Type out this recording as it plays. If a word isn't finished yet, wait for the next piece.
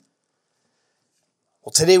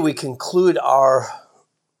Well, today we conclude our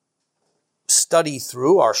study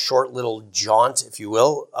through, our short little jaunt, if you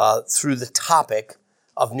will, through the topic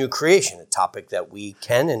of new creation, a topic that we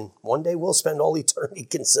can and one day will spend all eternity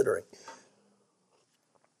considering.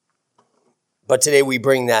 But today we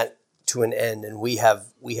bring that to an end, and we have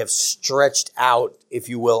stretched out, if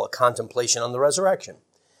you will, a contemplation on the resurrection.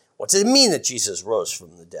 What does it mean that Jesus rose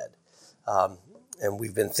from the dead? And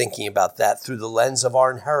we've been thinking about that through the lens of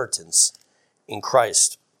our inheritance in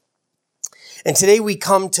Christ. And today we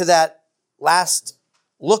come to that last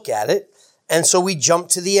look at it, and so we jump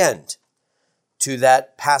to the end, to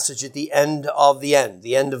that passage at the end of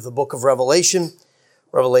the book of Revelation,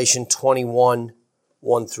 Revelation 21,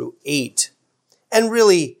 1 through 8, and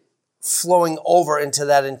really flowing over into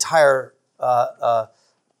that entire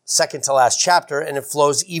second to last chapter, and it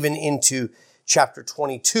flows even into chapter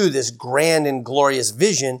 22, this grand and glorious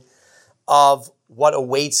vision of what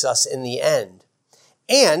awaits us in the end.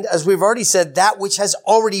 And, as we've already said, that which has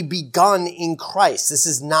already begun in Christ. This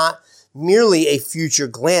is not merely a future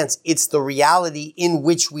glance. It's the reality in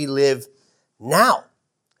which we live now.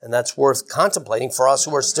 And that's worth contemplating for us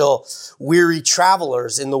who are still weary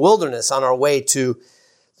travelers in the wilderness on our way to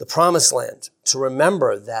the promised land, to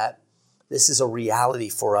remember that this is a reality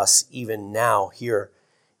for us even now here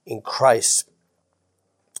in Christ.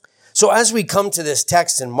 So as we come to this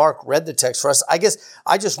text, and Mark read the text for us, I guess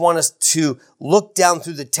I just want us to look down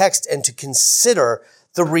through the text and to consider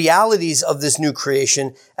the realities of this new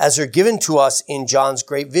creation as they're given to us in John's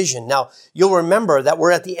great vision. Now, you'll remember that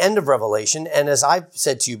we're at the end of Revelation, and as I've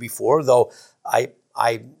said to you before, though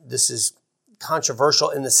this is controversial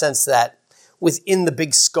in the sense that within the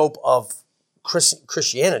big scope of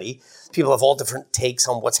Christianity, people have all different takes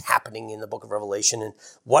on what's happening in the book of Revelation and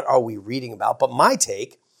what are we reading about. But my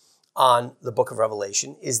take on the book of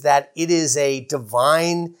Revelation is that it is a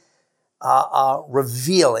divine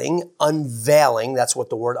revealing, unveiling. That's what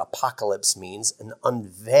the word apocalypse means, an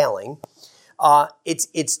unveiling.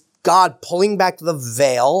 It's God pulling back the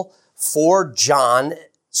veil for John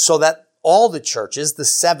so that all the churches, the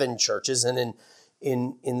seven churches, and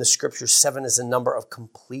in the scripture, 7 is a number of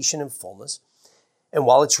completion and fullness. And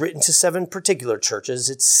while it's written to 7 particular churches,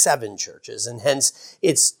 it's 7 churches. And hence,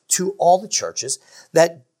 it's to all the churches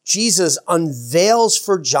that Jesus unveils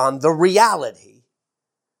for John the reality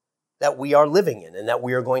that we are living in and that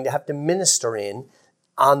we are going to have to minister in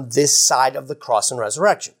on this side of the cross and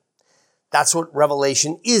resurrection. That's what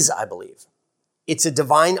Revelation is, I believe. It's a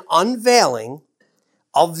divine unveiling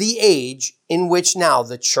of the age in which now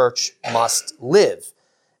the church must live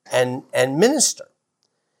and minister.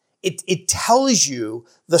 It tells you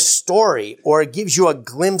the story, or it gives you a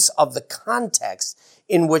glimpse of the context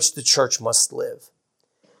in which the church must live.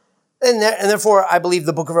 And therefore, I believe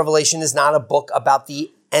the book of Revelation is not a book about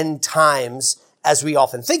the end times as we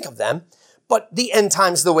often think of them, but the end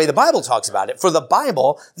times the way the Bible talks about it. For the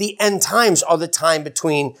Bible, the end times are the time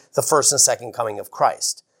between the first and second coming of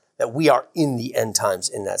Christ, that we are in the end times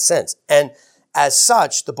in that sense. And as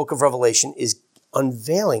such, the book of Revelation is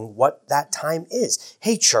unveiling what that time is.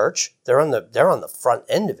 Hey, church, they're on the front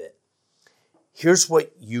end of it. Here's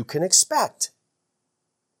what you can expect.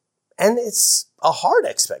 And it's a hard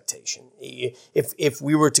expectation. If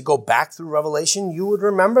we were to go back through Revelation, you would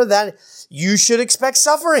remember that you should expect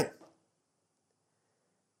suffering.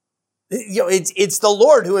 It's the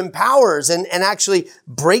Lord who empowers and actually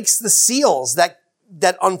breaks the seals that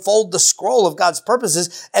unfold the scroll of God's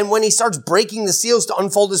purposes. And when he starts breaking the seals to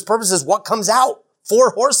unfold his purposes, what comes out?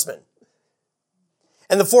 4 horsemen.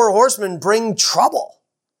 And the 4 horsemen bring trouble.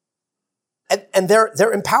 And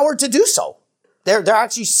they're empowered to do so. They're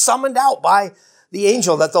actually summoned out by the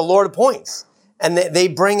angel that the Lord appoints. And they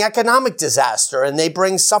bring economic disaster, and they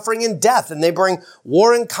bring suffering and death, and they bring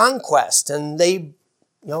war and conquest, and they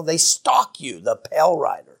stalk you, the pale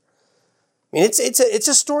rider. I mean, it's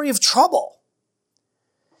a story of trouble.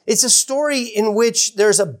 It's a story in which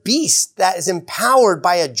there's a beast that is empowered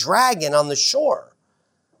by a dragon on the shore.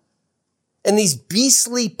 And these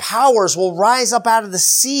beastly powers will rise up out of the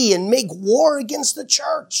sea and make war against the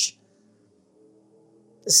church.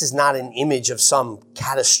 This is not an image of some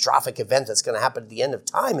catastrophic event that's going to happen at the end of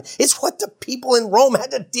time. It's what the people in Rome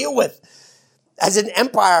had to deal with. As an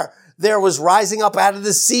empire, there was rising up out of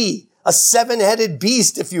the sea, a 7-headed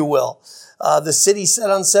beast, if you will. The city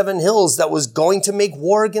set on 7 hills that was going to make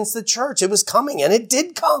war against the church. It was coming, and it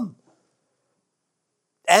did come.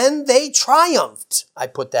 And they triumphed. I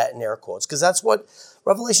put that in air quotes because that's what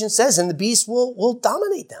Revelation says, and the beast will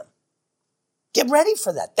dominate them. Get ready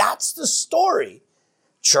for that. That's the story,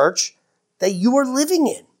 church, that you are living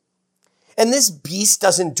in. And this beast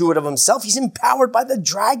doesn't do it of himself. He's empowered by the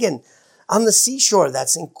dragon On the seashore,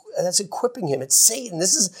 that's equipping him. It's Satan.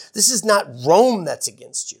 This is not Rome that's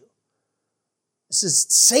against you. This is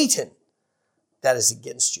Satan that is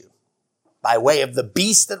against you. By way of the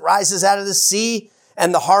beast that rises out of the sea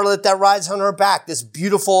and the harlot that rides on her back, this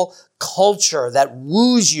beautiful culture that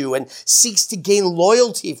woos you and seeks to gain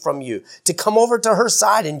loyalty from you, to come over to her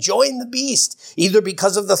side and join the beast, either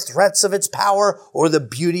because of the threats of its power or the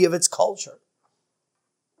beauty of its culture.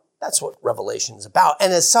 That's what Revelation is about.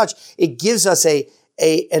 And as such, it gives us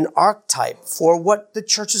an archetype for what the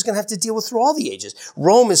church is going to have to deal with through all the ages.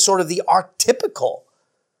 Rome is sort of the archetypical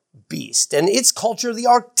beast, and its culture the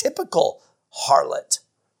archetypical harlot.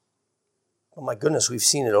 Oh my goodness, we've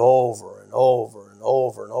seen it over and over and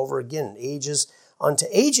over and over again, ages unto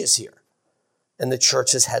ages here. And the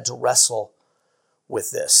church has had to wrestle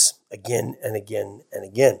with this again and again and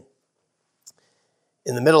again.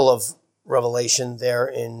 In the middle of Revelation, there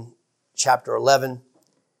in chapter 11,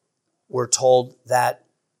 we're told that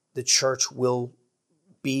the church will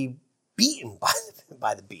be beaten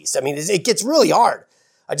by the beast. I mean, it gets really hard.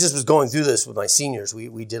 I just was going through this with my seniors.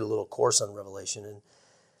 We did a little course on Revelation, and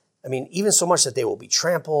I mean, even so much that they will be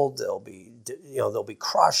trampled, they'll be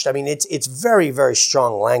crushed. I mean, it's very, very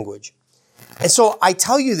strong language. And so I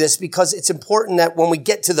tell you this because it's important that when we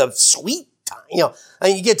get to the sweet time,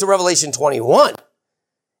 you get to Revelation 21,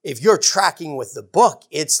 if you're tracking with the book,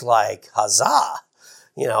 it's like huzzah.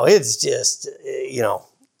 It's just,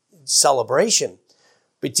 celebration.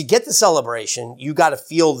 But to get the celebration, you got to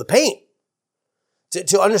feel the pain.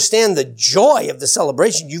 To understand the joy of the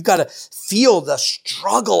celebration, you've got to feel the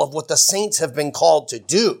struggle of what the saints have been called to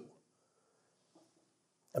do.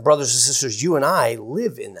 And brothers and sisters, you and I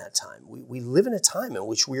live in that time. We live in a time in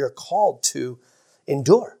which we are called to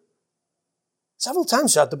endure. Several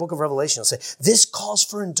times throughout the book of Revelation, it'll say, this calls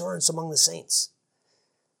for endurance among the saints.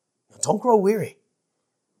 Don't grow weary.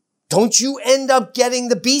 Don't you end up getting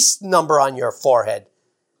the beast number on your forehead.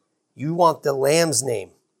 You want the Lamb's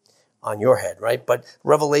name on your head, right? But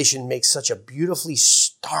Revelation makes such a beautifully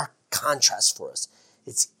stark contrast for us.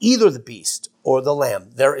 It's either the beast or the lamb.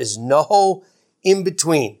 There is no in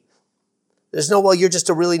between. There's no, well, you're just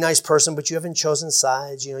a really nice person, but you haven't chosen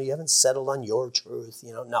sides. You haven't settled on your truth.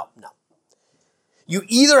 No. You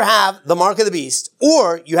either have the mark of the beast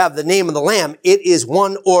or you have the name of the lamb. It is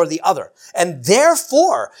one or the other. And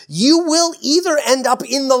therefore, you will either end up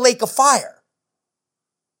in the lake of fire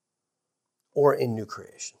or in new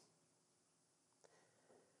creation.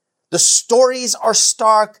 The stories are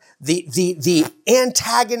stark. The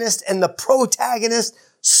antagonist and the protagonist,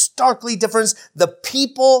 starkly different. The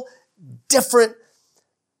people, different.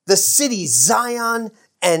 The cities, Zion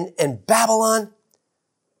and Babylon.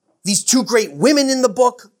 These two great women in the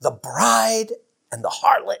book, the bride and the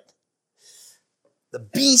harlot. The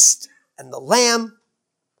beast and the lamb.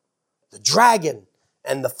 The dragon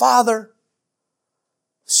and the father.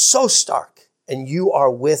 So stark. And you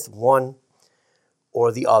are with one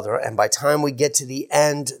or the other. And by the time we get to the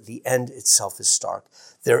end itself is stark.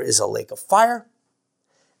 There is a lake of fire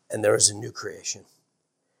and there is a new creation.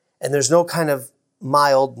 And there's no kind of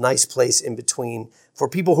mild, nice place in between for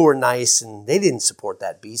people who are nice and they didn't support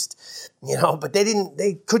that beast, but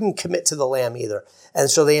they couldn't commit to the lamb either. And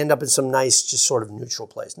so they end up in some nice, just sort of neutral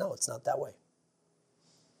place. No, it's not that way.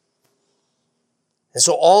 And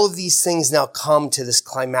so all of these things now come to this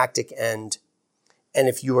climactic end. And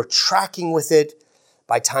if you are tracking with it,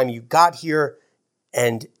 by the time you got here,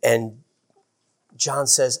 and John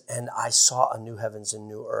says, and I saw a new heavens and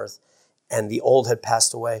new earth, and the old had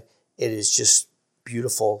passed away. It is just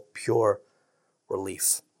beautiful, pure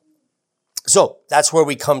relief. So that's where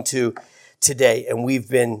we come to today. And we've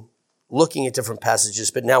been looking at different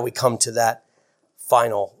passages, but now we come to that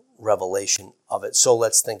final revelation of it. So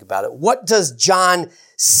let's think about it. What does John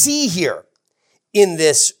see here in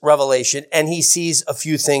this revelation? And he sees a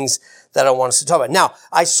few things that I want us to talk about. Now,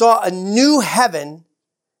 I saw a new heaven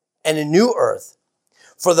and a new earth.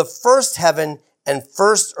 For the first heaven and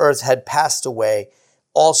first earth had passed away.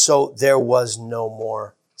 Also, there was no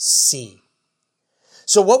more sea.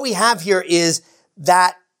 So what we have here is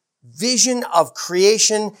that vision of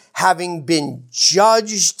creation having been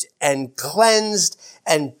judged and cleansed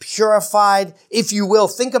and purified. If you will,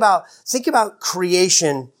 think about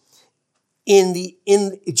creation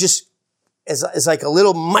just as like a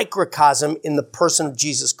little microcosm in the person of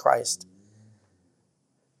Jesus Christ.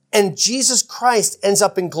 And Jesus Christ ends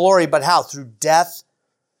up in glory, but how? Through death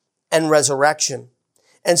and resurrection.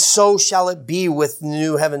 And so shall it be with the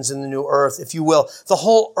new heavens and the new earth, if you will. The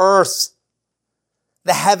whole earth,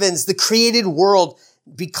 the heavens, the created world,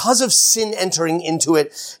 because of sin entering into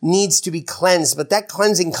it, needs to be cleansed. But that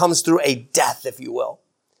cleansing comes through a death, if you will.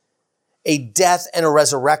 a death and a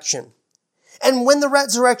resurrection. And when the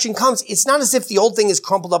resurrection comes, it's not as if the old thing is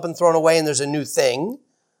crumpled up and thrown away and there's a new thing.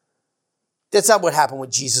 That's not what happened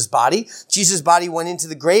with Jesus' body. Jesus' body went into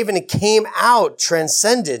the grave and it came out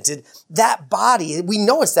transcendent. That body, we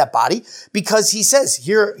know it's that body because he says,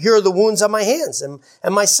 here are the wounds on my hands and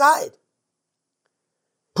my side.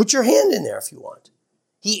 Put your hand in there if you want.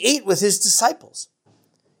 He ate with his disciples.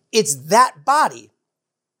 It's that body,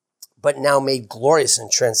 but now made glorious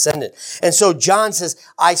and transcendent. And so John says,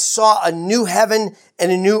 I saw a new heaven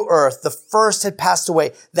and a new earth. The first had passed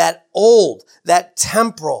away. That old, that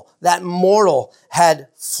temporal, that mortal had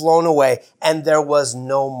flown away, and there was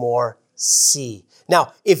no more sea.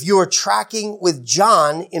 Now, if you are tracking with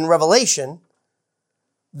John in Revelation,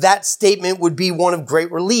 that statement would be one of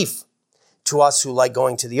great relief to us who like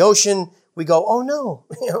going to the ocean. We go, oh no,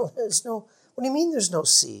 there's no, what do you mean there's no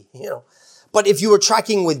sea? But if you were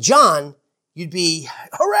tracking with John, you'd be,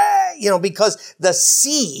 hooray, because the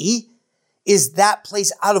sea is that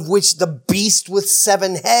place out of which the beast with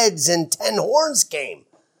 7 heads and 10 horns came.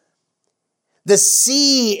 The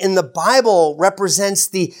sea in the Bible represents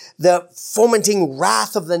the fomenting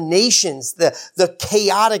wrath of the nations, the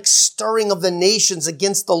chaotic stirring of the nations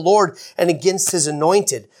against the Lord and against his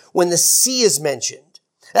anointed. When the sea is mentioned,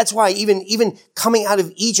 that's why even coming out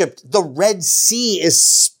of Egypt, the Red Sea is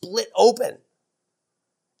split open.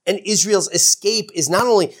 And Israel's escape is not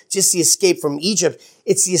only just the escape from Egypt,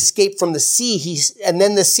 it's the escape from the sea. And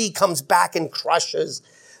then the sea comes back and crushes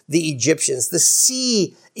the Egyptians. The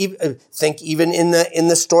sea, think even in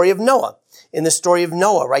the story of Noah. In the story of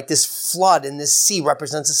Noah, right? This flood in this sea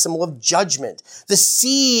represents a symbol of judgment. The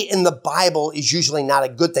sea in the Bible is usually not a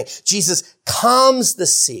good thing. Jesus calms the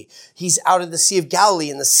sea. He's out of the Sea of Galilee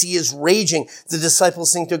and the sea is raging. The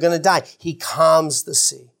disciples think they're going to die. He calms the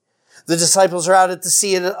sea. The disciples are out at the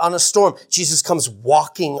sea on a storm. Jesus comes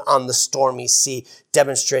walking on the stormy sea,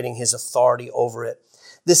 demonstrating his authority over it.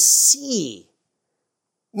 The sea,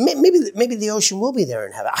 maybe the ocean will be there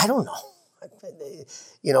in heaven. I don't know.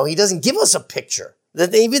 He doesn't give us a picture.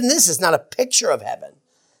 Even this is not a picture of heaven.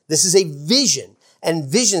 This is a vision. And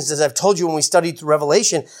visions, as I've told you when we studied through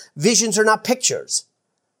Revelation, visions are not pictures.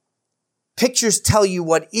 Pictures tell you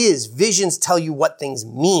what is. Visions tell you what things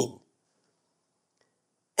mean.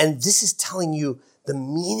 And this is telling you the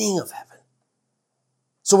meaning of heaven.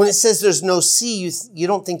 So when it says there's no sea, you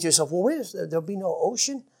don't think to yourself, well, wait, there'll be no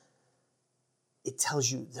ocean? It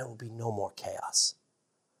tells you there will be no more chaos.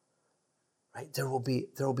 Right? There will be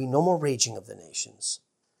no more raging of the nations.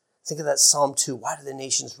 Think of that Psalm 2. Why do the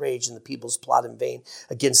nations rage and the peoples plot in vain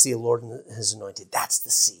against the Lord and his anointed? That's the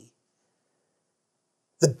sea.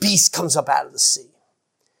 The beast comes up out of the sea.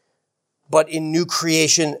 But in new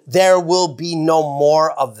creation, there will be no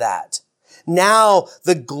more of that. Now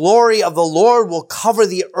the glory of the Lord will cover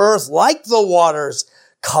the earth like the waters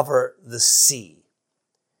cover the sea.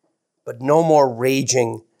 But no more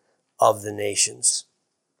raging of the nations.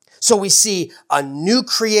 So we see a new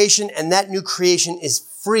creation, and that new creation is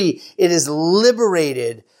free. It is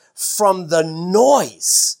liberated from the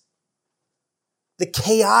noise, the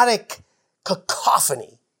chaotic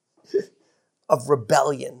cacophony of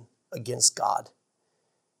rebellion against God.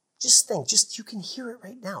 Just think, you can hear it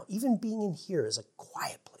right now. Even being in here is a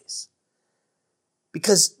quiet place.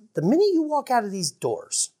 Because the minute you walk out of these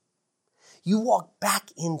doors, you walk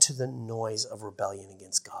back into the noise of rebellion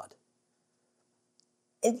against God.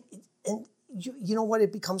 And you know what?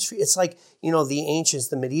 It becomes free. It's like, the ancients,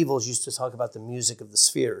 the medievals used to talk about the music of the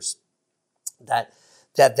spheres, that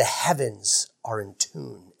the heavens are in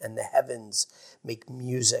tune and the heavens make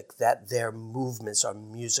music, that their movements are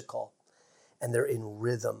musical and they're in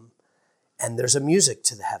rhythm and there's a music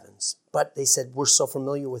to the heavens. But they said, we're so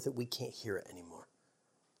familiar with it, we can't hear it anymore.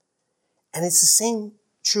 And it's the same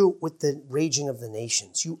true with the raging of the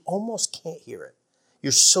nations. You almost can't hear it.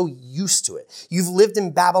 You're so used to it. You've lived in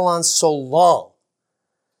Babylon so long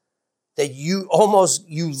that you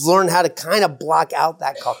learn how to kind of block out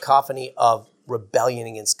that cacophony of rebellion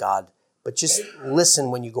against God. But just listen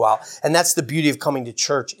when you go out. And that's the beauty of coming to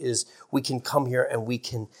church, is we can come here and we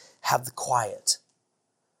can have the quiet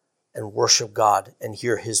and worship God and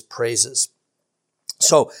hear his praises.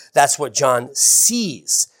 So that's what John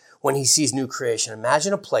sees when he sees new creation.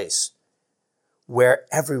 Imagine a place where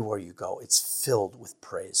everywhere you go, it's filled with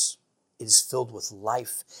praise. It is filled with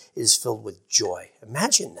life. It is filled with joy.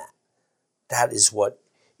 Imagine that. That is what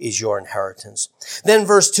is your inheritance. Then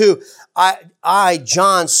verse 2, I,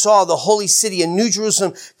 John, saw the holy city, a new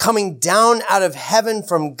Jerusalem, coming down out of heaven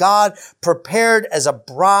from God, prepared as a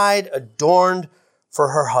bride adorned for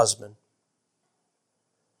her husband.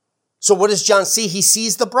 So what does John see? He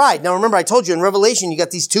sees the bride. Now remember, I told you in Revelation, you got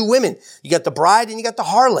these two women. You got the bride and you got the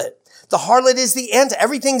harlot. The harlot is the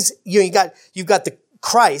everything's, you've got the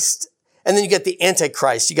Christ, and then you get the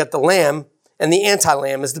Antichrist. You got the lamb, and the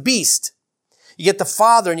anti-lamb is the beast. You get the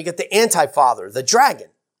father and you get the anti-father, the dragon.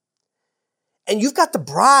 And you've got the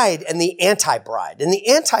bride and the anti-bride. And the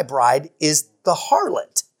anti-bride is the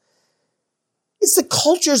harlot. It's the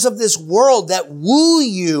cultures of this world that woo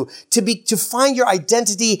you to find your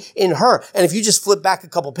identity in her. And if you just flip back a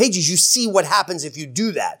couple pages, you see what happens if you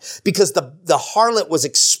do that. Because the harlot was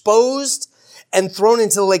exposed and thrown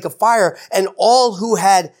into the lake of fire, and all who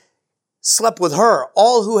had slept with her,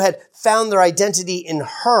 all who had found their identity in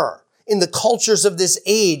her, in the cultures of this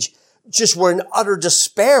age, just were in utter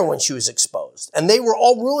despair when she was exposed. And they were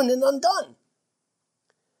all ruined and undone.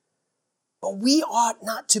 But we ought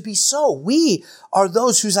not to be so. We are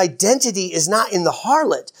those whose identity is not in the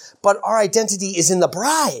harlot, but our identity is in the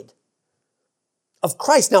bride of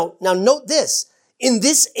Christ. Now note this. In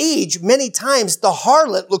this age, many times the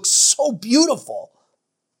harlot looks so beautiful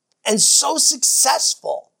and so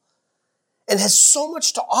successful and has so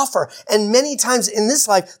much to offer. And many times in this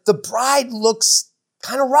life, the bride looks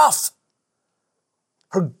kind of rough.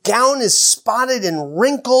 Her gown is spotted and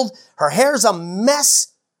wrinkled. Her hair's a mess.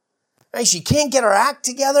 Right? She can't get her act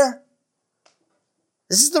together.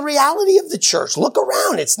 This is the reality of the church. Look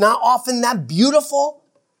around. It's not often that beautiful.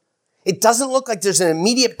 It doesn't look like there's an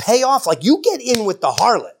immediate payoff. Like, you get in with the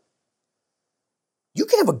harlot, you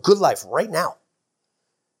can have a good life right now.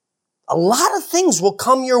 A lot of things will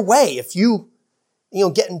come your way if you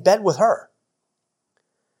get in bed with her.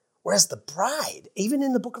 Whereas the bride, even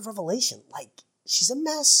in the book of Revelation, she's a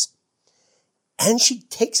mess. And she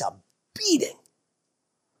takes a beating.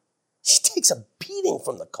 She takes a beating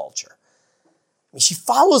from the culture. I mean, she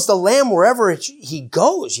follows the Lamb wherever he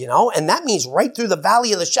goes, and that means right through the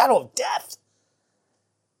valley of the shadow of death.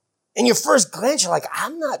 In your first glance, you're like,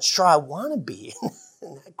 I'm not sure I want to be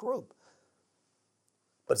in that group.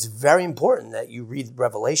 But it's very important that you read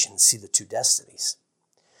Revelation and see the two destinies.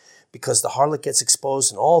 Because the harlot gets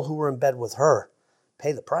exposed, and all who were in bed with her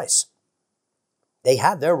pay the price. They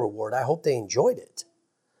had their reward. I hope they enjoyed it.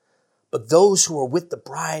 But those who were with the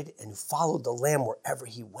bride and who followed the Lamb wherever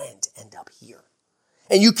he went end up here.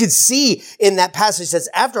 And you could see in that passage that's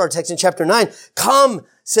after our text in chapter 9, "Come,"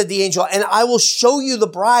 said the angel, "and I will show you the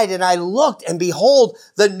bride." And I looked, and behold,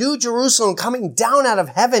 the new Jerusalem coming down out of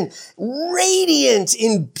heaven, radiant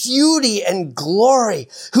in beauty and glory,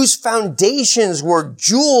 whose foundations were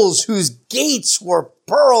jewels, whose gates were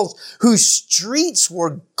pearls, whose streets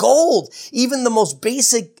were gold. Even the most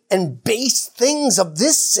basic and base things of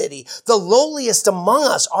this city, the lowliest among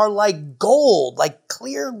us, are like gold, like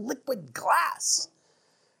clear liquid glass.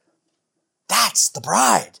 That's the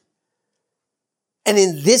bride. And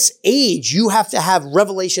in this age, you have to have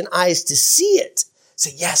revelation eyes to see it.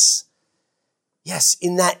 Say, yes,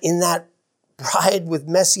 in that bride with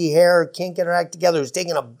messy hair, can't get her act together, who's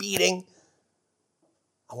taking a beating.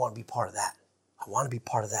 I want to be part of that. I want to be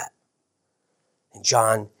part of that. And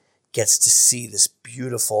John gets to see this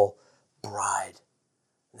beautiful bride.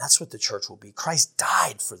 And that's what the church will be. Christ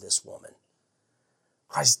died for this woman.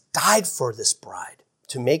 Christ died for this bride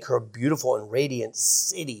to make her a beautiful and radiant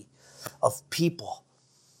city of people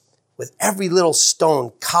with every little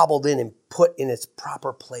stone cobbled in and put in its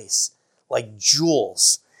proper place, like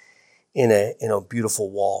jewels in a beautiful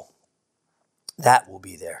wall. That will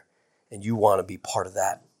be there, and you want to be part of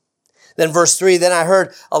that. Then verse 3, "Then I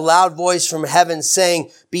heard a loud voice from heaven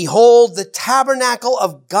saying, 'Behold, the tabernacle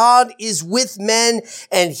of God is with men,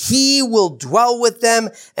 and he will dwell with them,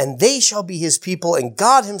 and they shall be his people, and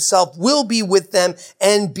God himself will be with them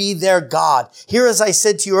and be their God.'" Here, as I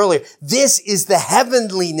said to you earlier, this is the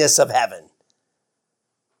heavenliness of heaven.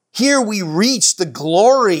 Here we reach the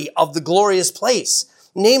glory of the glorious place,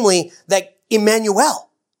 namely that Emmanuel,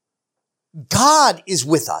 God is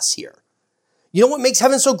with us here. You know what makes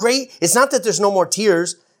heaven so great? It's not that there's no more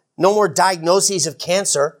tears, no more diagnoses of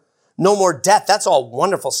cancer, no more death. That's all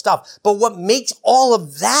wonderful stuff. But what makes all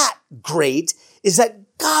of that great is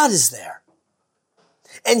that God is there.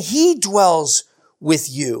 And he dwells with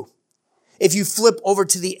you. If you flip over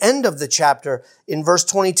to the end of the chapter in verse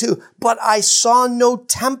 22, "But I saw no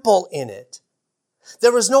temple in it."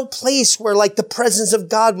 There was no place where the presence of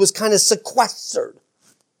God was kind of sequestered.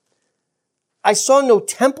 "I saw no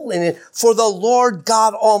temple in it, for the Lord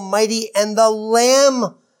God Almighty and the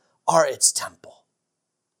Lamb are its temple.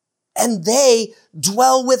 And they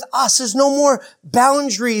dwell with us." There's no more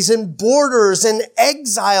boundaries and borders and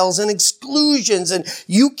exiles and exclusions, and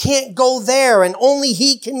you can't go there, and only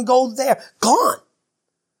he can go there. Gone.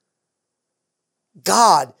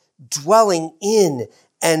 God dwelling in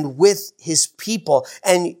and with his people.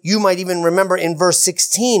 And you might even remember in verse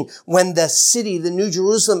 16, when the city, the New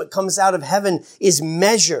Jerusalem that comes out of heaven, is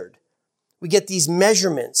measured. We get these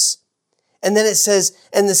measurements. And then it says,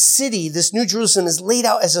 and the city, this New Jerusalem, is laid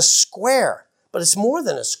out as a square. But it's more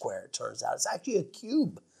than a square, it turns out. It's actually a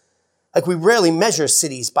cube. Like, we rarely measure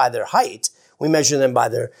cities by their height. We measure them by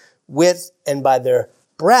their width and by their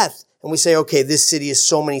breadth. And we say, okay, this city is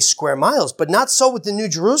so many square miles. But not so with the New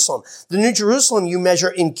Jerusalem. The New Jerusalem you measure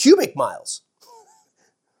in cubic miles.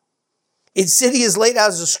 Its city is laid out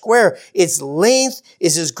as a square. Its length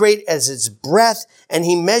is as great as its breadth. And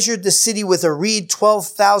he measured the city with a reed,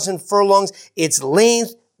 12,000 furlongs. Its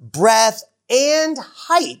length, breadth, and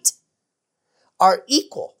height are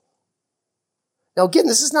equal. Now, again,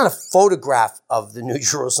 this is not a photograph of the New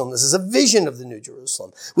Jerusalem. This is a vision of the New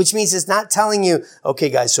Jerusalem, which means it's not telling you, okay,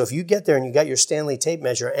 guys, so if you get there and you got your Stanley tape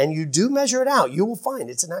measure and you do measure it out, you will find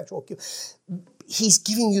it's an actual cube. He's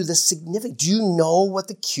giving you the significant. Do you know what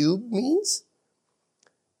the cube means?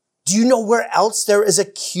 Do you know where else there is a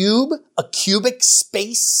cube, a cubic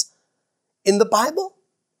space in the Bible?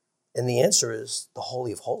 And the answer is the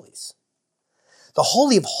Holy of Holies. The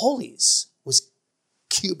Holy of Holies was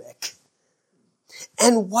cubic.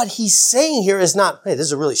 And what he's saying here is not, hey, this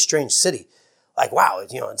is a really strange city. Like, wow,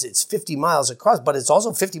 it's 50 miles across, but it's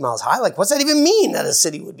also 50 miles high. Like, what's that even mean that a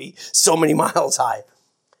city would be so many miles high?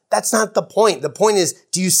 That's not the point. The point is,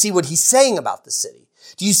 do you see what he's saying about the city?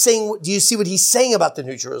 Do you see what he's saying about the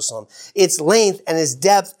New Jerusalem? Its length and its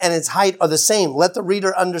depth and its height are the same. Let the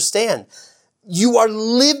reader understand. You are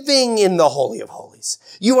living in the Holy of Holies.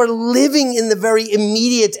 You are living in the very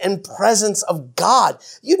immediate and presence of God.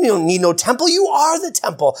 You don't need no temple. You are the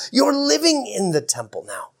temple. You're living in the temple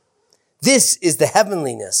now. This is the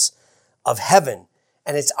heavenliness of heaven,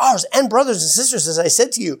 and it's ours. And brothers and sisters, as I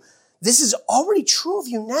said to you, this is already true of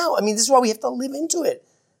you now. I mean, this is why we have to live into it.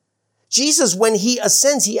 Jesus, when he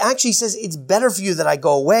ascends, he actually says, it's better for you that I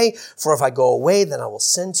go away, for if I go away, then I will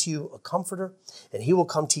send to you a comforter, and he will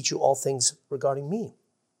come teach you all things regarding me.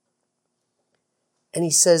 And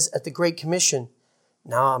he says at the Great Commission,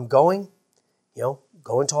 now I'm going,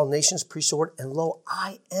 go into all nations, preach the word, and lo,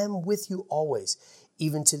 I am with you always,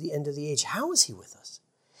 even to the end of the age. How is he with us?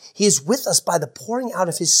 He is with us by the pouring out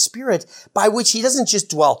of his Spirit, by which he doesn't just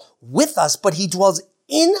dwell with us, but he dwells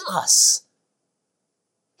in us.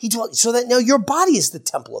 So that now your body is the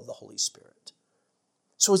temple of the Holy Spirit.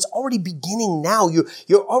 So it's already beginning now.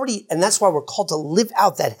 You're already, and that's why we're called to live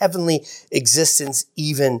out that heavenly existence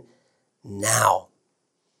even now.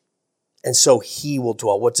 And so he will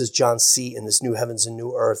dwell. What does John see in this new heavens and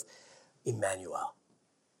new earth? Emmanuel.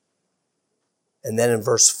 And then in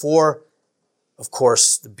verse 4, of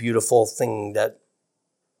course, the beautiful thing that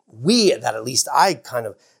at least I kind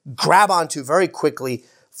of grab onto very quickly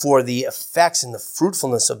for the effects and the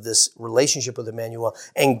fruitfulness of this relationship with Emmanuel.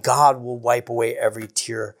 And God will wipe away every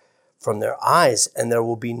tear from their eyes. And there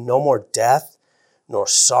will be no more death, nor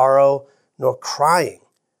sorrow, nor crying.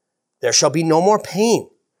 There shall be no more pain.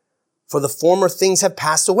 For the former things have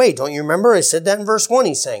passed away. Don't you remember? I said that in verse 1,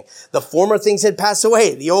 he's saying, the former things had passed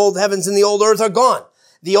away. The old heavens and the old earth are gone.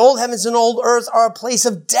 The old heavens and old earth are a place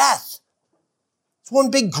of death. It's one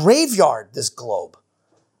big graveyard, this globe.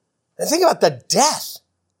 And think about the death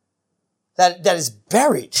that is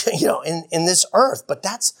buried, in this earth. But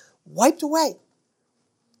that's wiped away.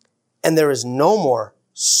 And there is no more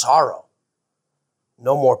sorrow,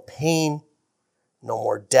 no more pain, no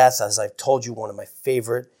more death. As I've told you, one of my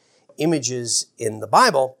favorite images in the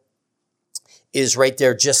Bible is right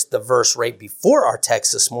there, just the verse right before our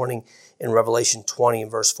text this morning in Revelation 20 and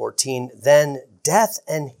verse 14. Then death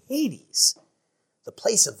and Hades, the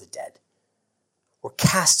place of the dead, were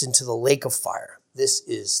cast into the lake of fire. This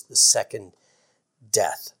is the second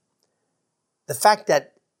death. The fact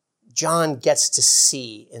that John gets to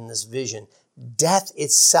see in this vision death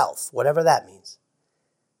itself, whatever that means,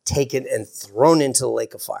 taken and thrown into the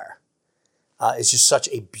lake of fire, is just such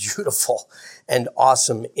a beautiful and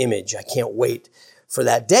awesome image. I can't wait for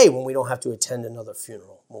that day when we don't have to attend another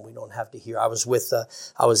funeral, when we don't have to hear. I was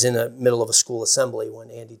in the middle of a school assembly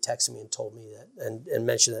when Andy texted me and told me that, and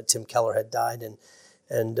mentioned that Tim Keller had died,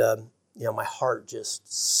 and my heart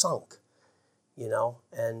just sunk, and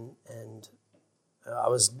I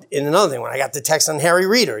was in another thing when I got the text on Harry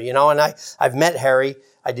Reeder, and I've met Harry.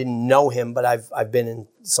 I didn't know him, but I've been in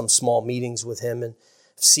some small meetings with him and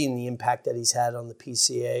seen the impact that he's had on the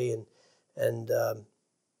PCA, and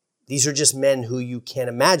these are just men who you can't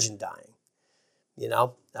imagine dying. I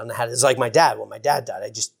don't know how it's like my dad. When my dad died, I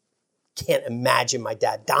just can't imagine my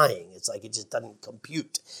dad dying. It's like it just doesn't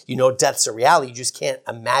compute. Death's a reality. You just can't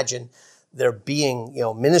imagine there being,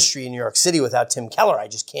 ministry in New York City without Tim Keller. I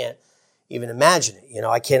just can't even imagine it.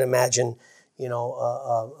 I can't imagine,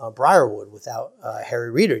 Briarwood without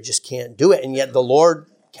Harry Reeder. Just can't do it. And yet the Lord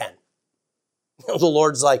can. The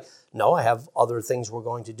Lord's like, no, I have other things we're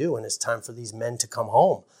going to do, and it's time for these men to come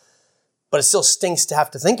home. But it still stinks to have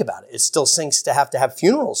to think about it. It still stinks to have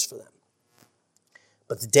funerals for them.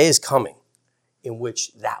 But the day is coming in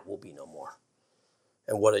which that will be no more.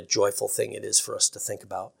 And what a joyful thing it is for us to think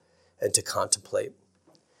about and to contemplate.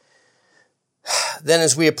 Then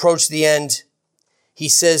as we approach the end, he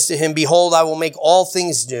says to him, behold, I will make all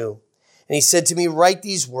things new. And he said to me, write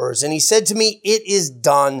these words. And he said to me, it is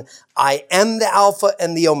done. I am the Alpha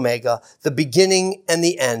and the Omega, the beginning and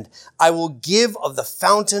the end. I will give of the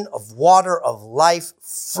fountain of water of life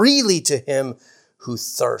freely to him who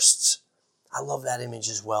thirsts. I love that image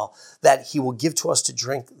as well, that he will give to us to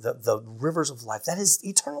drink the rivers of life. That is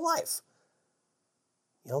eternal life.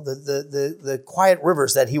 The quiet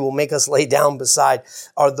rivers that he will make us lay down beside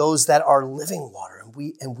are those that are living water,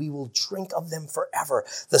 and we will drink of them forever.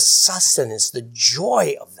 The sustenance, the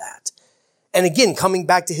joy of that. And again, coming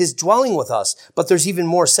back to his dwelling with us, but there's even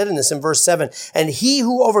more said in this in verse 7. And he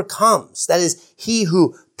who overcomes, that is, he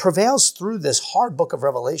who prevails through this hard book of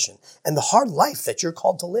Revelation and the hard life that you're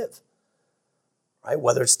called to live. Right?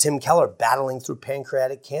 Whether it's Tim Keller battling through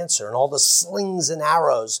pancreatic cancer and all the slings and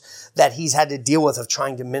arrows that he's had to deal with of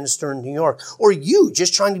trying to minister in New York, or you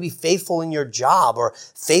just trying to be faithful in your job or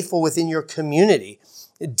faithful within your community,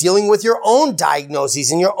 dealing with your own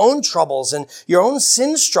diagnoses and your own troubles and your own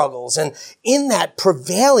sin struggles, and in that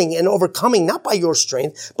prevailing and overcoming, not by your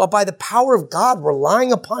strength, but by the power of God,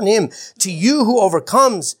 relying upon him. To you who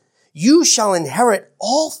overcomes, you shall inherit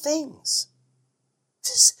all things.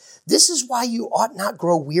 This is why you ought not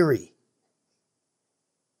grow weary.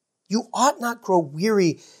 You ought not grow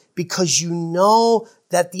weary because you know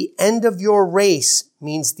that the end of your race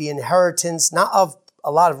means the inheritance, not of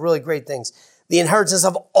a lot of really great things, the inheritance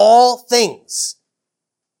of all things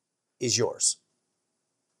is yours.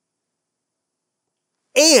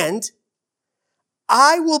 And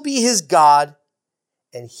I will be his God,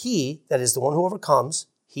 and he, that is the one who overcomes,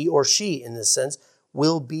 he or she in this sense,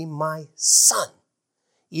 will be my son.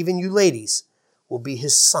 Even you ladies will be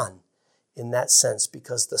his son in that sense,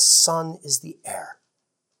 because the son is the heir.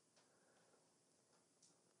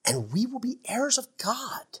 And we will be heirs of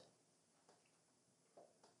God.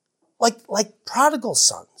 Like prodigal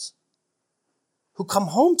sons who come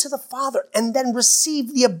home to the father and then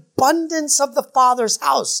receive the abundance of the father's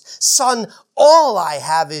house. Son, all I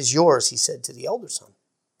have is yours, he said to the elder son.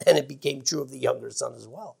 And it became true of the younger son as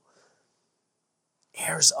well.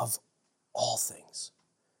 Heirs of all things.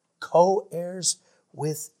 Co-heirs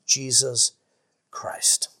with Jesus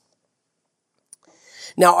Christ.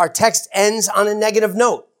 Now, our text ends on a negative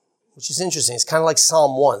note, which is interesting. It's kind of like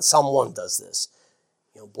Psalm 1. Psalm 1 does this.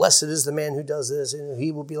 Blessed is the man who does this, and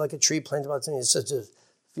he will be like a tree planted by the sea. It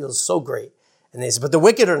feels so great. And they say, but the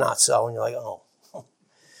wicked are not so. And you're like,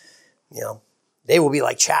 they will be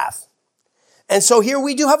like chaff. And so here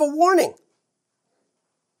we do have a warning.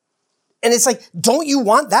 And it's like, don't you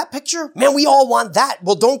want that picture? Man, we all want that.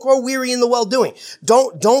 Well, don't grow weary in the well-doing.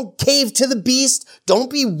 Don't cave to the beast.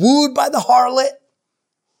 Don't be wooed by the harlot.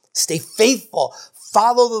 Stay faithful.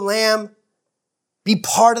 Follow the Lamb. Be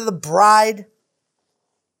part of the bride.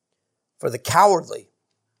 For the cowardly,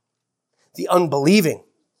 the unbelieving,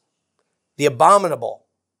 the abominable,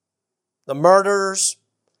 the murderers,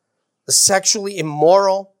 the sexually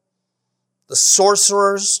immoral, the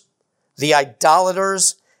sorcerers, the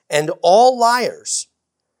idolaters, and all liars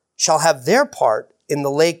shall have their part in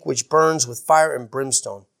the lake which burns with fire and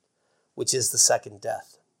brimstone, which is the second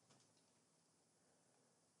death.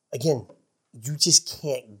 Again, you just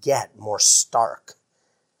can't get more stark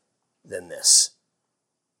than this.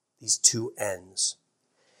 These two ends.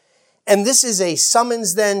 And this is a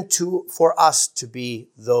summons then for us to be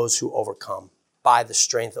those who overcome by the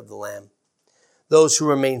strength of the Lamb, those who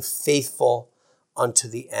remain faithful unto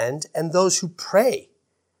the end, and those who pray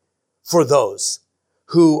for those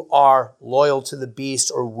who are loyal to the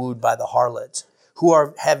beast or wooed by the harlot,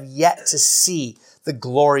 who have yet to see the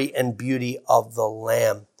glory and beauty of the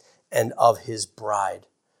Lamb and of his bride,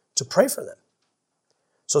 to pray for them.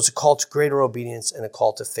 So it's a call to greater obedience and a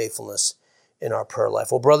call to faithfulness in our prayer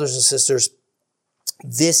life. Well, brothers and sisters,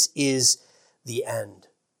 this is the end.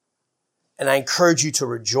 And I encourage you to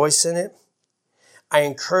rejoice in it. I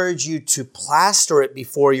encourage you to plaster it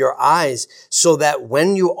before your eyes so that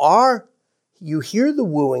when you hear the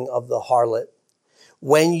wooing of the harlot,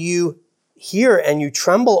 when you hear and you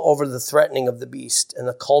tremble over the threatening of the beast and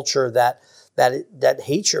the culture that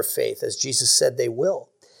hates your faith, as Jesus said they will,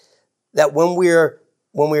 that when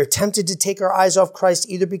we're tempted to take our eyes off Christ,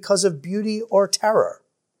 either because of beauty or terror,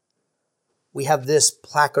 we have this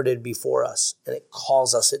placarded before us, and it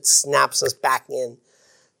calls us, it snaps us back in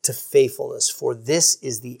to faithfulness, for this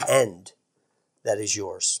is the end that is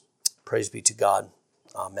yours. Praise be to God.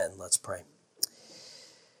 Amen. Let's pray.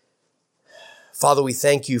 Father, we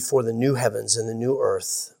thank you for the new heavens and the new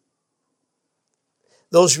earth.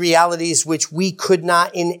 Those realities which we could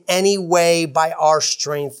not in any way by our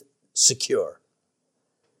strength secure,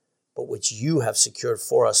 but which you have secured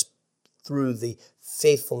for us through the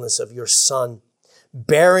faithfulness of your Son,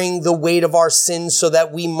 bearing the weight of our sins so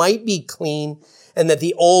that we might be clean and that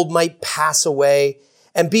the old might pass away,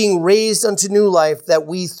 and being raised unto new life, that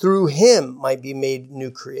we through him might be made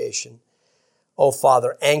new creation. Oh,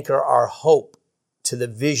 Father, anchor our hope to the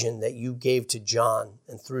vision that you gave to John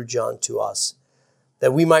and through John to us,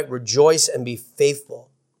 that we might rejoice and be faithful,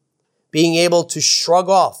 being able to shrug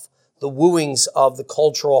off the wooings of the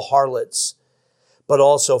cultural harlots, but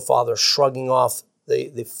also, Father, shrugging off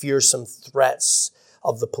the fearsome threats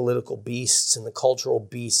of the political beasts and the cultural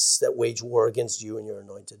beasts that wage war against you and your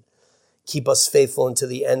anointed. Keep us faithful unto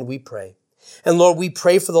the end, we pray. And Lord, we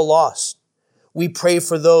pray for the lost. We pray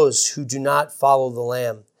for those who do not follow the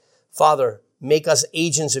Lamb. Father, make us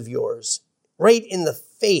agents of yours, right in the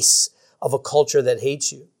face of a culture that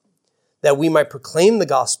hates you, that we might proclaim the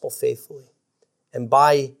gospel faithfully, and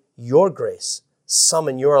by your grace,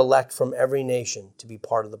 summon your elect from every nation to be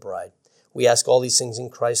part of the bride. We ask all these things in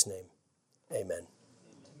Christ's name. Amen.